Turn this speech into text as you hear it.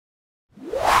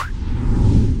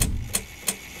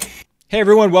Hey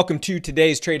everyone, welcome to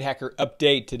today's TradeHacker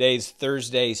update. Today's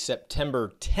Thursday,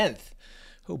 September 10th.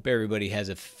 Hope everybody has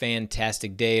a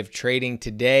fantastic day of trading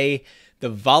today. The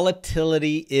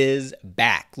volatility is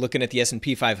back. Looking at the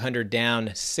S&P 500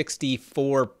 down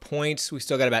 64 points. We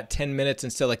still got about 10 minutes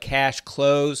until a cash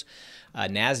close.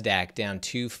 NASDAQ down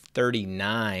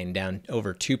 239, down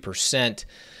over 2%.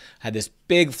 Had this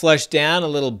big flush down, a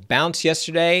little bounce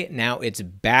yesterday. Now it's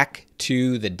back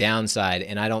to the downside,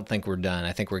 and I don't think we're done.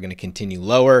 I think we're going to continue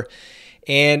lower.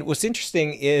 And what's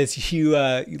interesting is you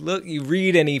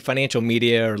read any financial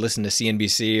media or listen to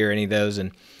CNBC or any of those,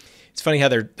 and it's funny how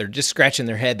they're just scratching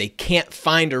their head. They can't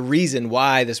find a reason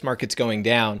why this market's going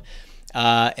down.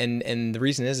 And the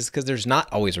reason is because there's not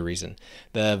always a reason.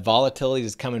 The volatility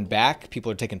is coming back.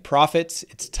 People are taking profits.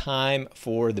 It's time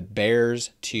for the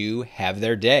bears to have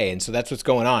their day. And so that's what's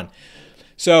going on.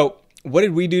 So what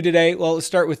did we do today? Well, let's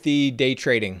start with the day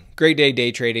trading. Great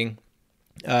day trading.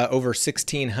 Over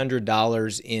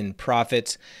 $1,600 in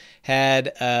profits.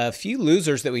 Had a few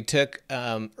losers that we took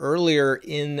earlier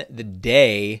in the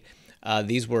day.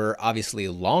 These were obviously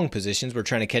long positions. We're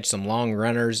trying to catch some long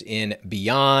runners in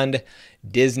Beyond,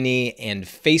 Disney, and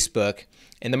Facebook.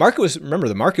 And the market was, remember,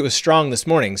 the market was strong this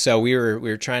morning. So we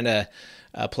were trying to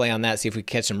play on that, see if we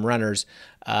could catch some runners.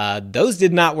 Those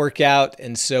did not work out.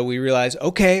 And so we realized,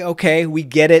 okay, we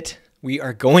get it. We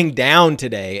are going down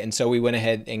today. And so we went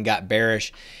ahead and got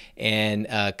bearish and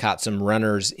caught some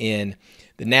runners in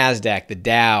the NASDAQ, the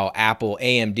Dow, Apple,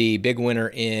 AMD, big winner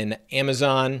in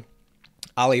Amazon.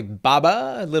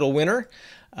 Alibaba, a little winner,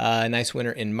 a nice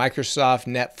winner in Microsoft,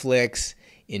 Netflix,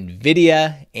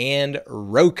 Nvidia, and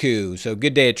Roku. So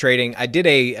good day of trading. I did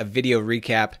a video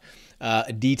recap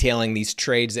detailing these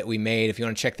trades that we made. If you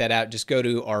want to check that out, just go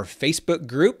to our Facebook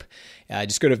group.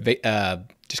 Just go to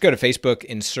Facebook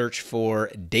and search for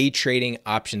day trading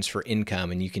options for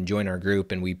income, and you can join our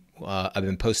group. And I've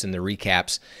been posting the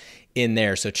recaps in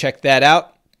there, so check that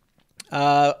out.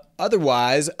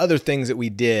 Otherwise, other things that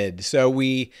we did. So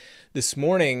this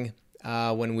morning,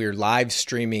 when we were live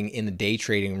streaming in the day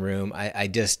trading room,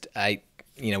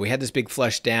 we had this big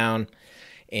flush down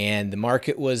and the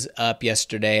market was up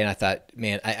yesterday. And I thought,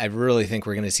 man, I really think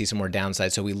we're going to see some more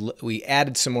downside. So we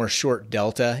added some more short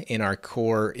delta in our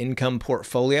core income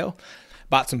portfolio.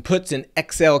 Bought some puts in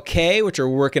XLK, which are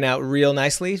working out real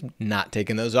nicely. Not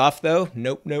taking those off though.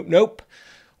 Nope.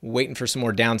 Waiting for some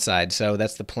more downside. So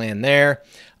that's the plan there.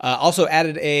 Also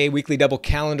added a weekly double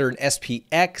calendar in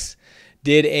SPX.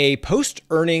 Did a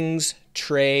post-earnings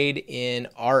trade in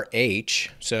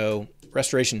RH. So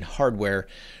Restoration Hardware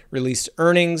released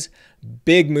earnings.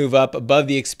 Big move up above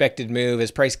the expected move.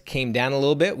 As price came down a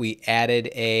little bit, we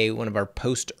added one of our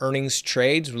post-earnings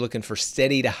trades. We're looking for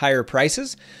steady to higher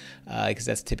prices because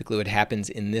that's typically what happens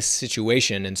in this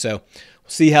situation. And so we'll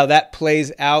see how that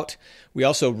plays out. We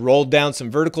also rolled down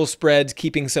some vertical spreads,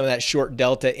 keeping some of that short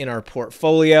delta in our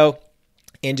portfolio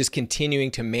and just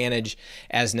continuing to manage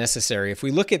as necessary. If we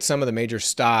look at some of the major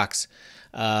stocks,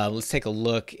 let's take a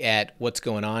look at what's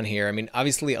going on here. I mean,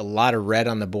 obviously a lot of red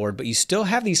on the board, but you still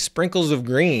have these sprinkles of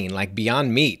green, like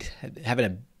Beyond Meat, having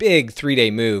a big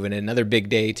 3-day move and another big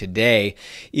day today,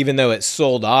 even though it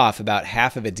sold off about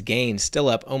half of its gains, still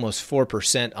up almost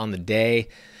 4% on the day.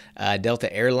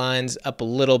 Delta Airlines up a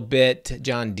little bit.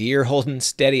 John Deere holding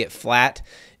steady at flat.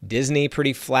 Disney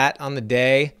pretty flat on the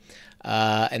day.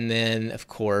 And then, of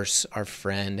course, our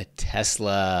friend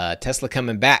Tesla. Tesla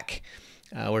coming back.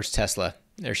 Where's Tesla?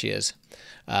 There she is.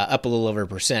 Up a little over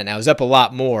 1%. Now, it was up a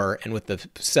lot more, and with the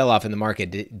sell-off in the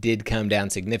market, it did come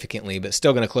down significantly, but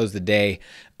still going to close the day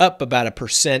up about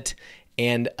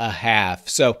 1.5%.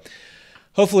 So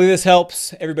hopefully this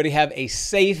helps. Everybody have a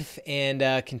safe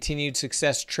and continued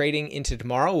success trading into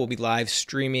tomorrow. We'll be live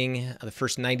streaming the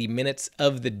first 90 minutes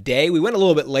of the day. We went a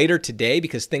little bit later today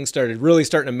because things started really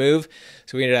starting to move.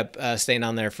 So we ended up staying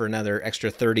on there for another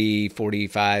extra 30,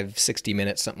 45, 60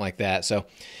 minutes, something like that. So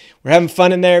we're having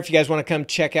fun in there. If you guys want to come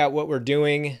check out what we're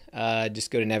doing,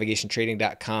 just go to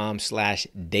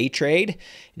navigationtrading.com/daytrade and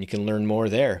you can learn more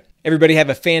there. Everybody have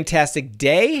a fantastic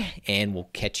day, and we'll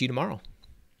catch you tomorrow.